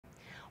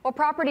Well,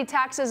 property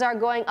taxes are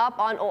going up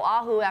on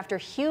Oahu after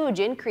huge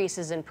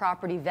increases in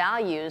property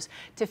values.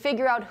 To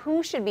figure out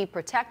who should be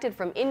protected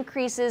from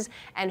increases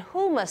and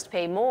who must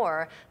pay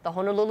more, the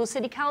Honolulu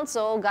City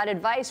Council got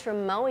advice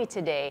from Maui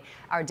today.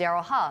 Our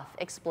Daryl Huff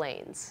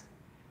explains.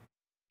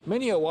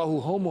 Many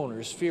Oahu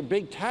homeowners fear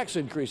big tax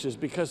increases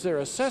because their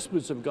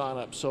assessments have gone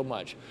up so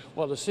much.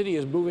 While the city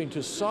is moving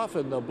to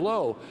soften the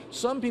blow,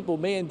 some people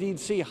may indeed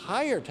see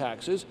higher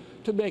taxes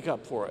to make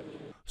up for it.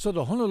 So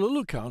the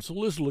Honolulu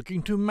Council is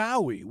looking to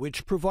Maui,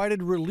 which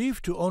provided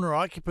relief to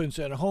owner-occupants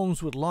and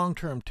homes with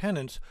long-term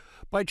tenants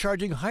by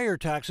charging higher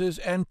taxes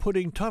and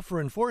putting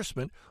tougher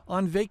enforcement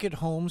on vacant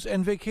homes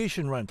and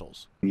vacation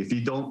rentals. If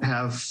you don't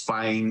have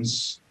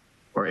fines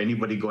or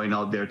anybody going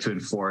out there to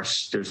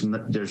enforce,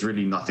 there's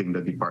really nothing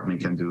the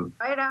department can do.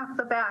 Right off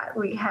the bat,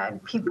 we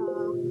had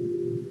people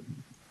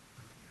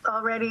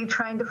already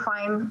trying to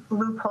find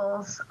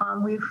loopholes.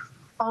 We've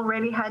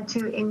already had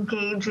to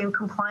engage in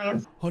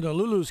compliance.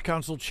 Honolulu's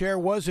council chair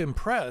was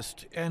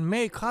impressed and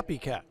may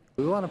copycat.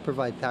 We want to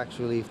provide tax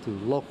relief to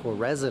local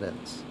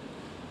residents,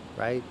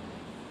 right?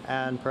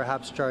 And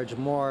perhaps charge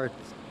more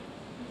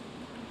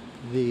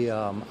the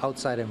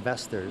outside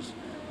investors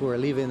who are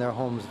leaving their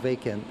homes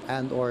vacant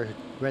and or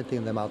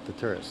renting them out to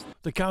tourists.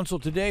 The council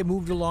today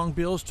moved along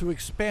bills to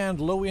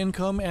expand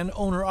low-income and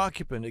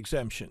owner-occupant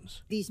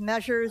exemptions. These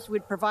measures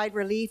would provide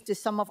relief to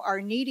some of our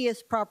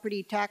neediest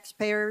property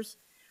taxpayers,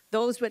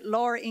 those with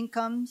lower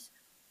incomes,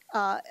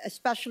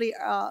 especially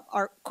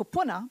our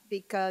kupuna,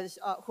 because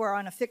who are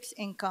on a fixed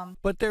income.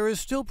 But there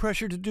is still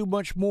pressure to do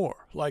much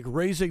more, like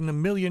raising the $1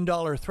 million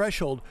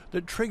threshold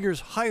that triggers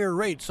higher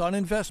rates on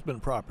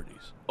investment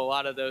properties. A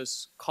lot of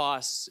those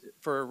costs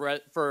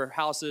for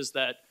houses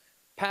that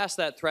pass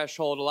that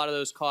threshold, a lot of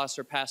those costs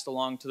are passed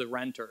along to the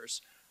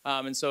renters.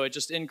 And so it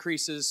just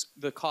increases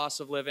the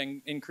cost of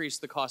living, increase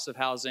the cost of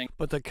housing.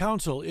 But the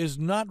council is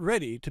not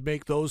ready to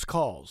make those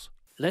calls.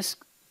 Let's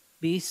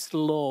be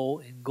slow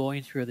in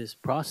going through this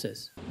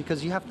process.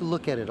 Because you have to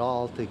look at it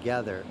all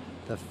together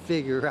to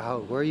figure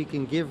out where you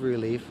can give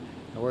relief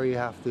and where you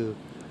have to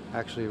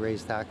actually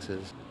raise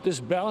taxes. This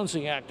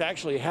balancing act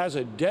actually has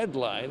a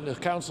deadline. The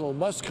council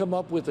must come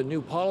up with a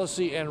new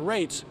policy and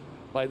rates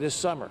by this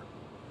summer.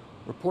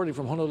 Reporting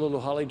from Honolulu,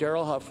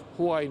 Daryl Huff,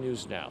 Hawaii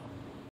News Now.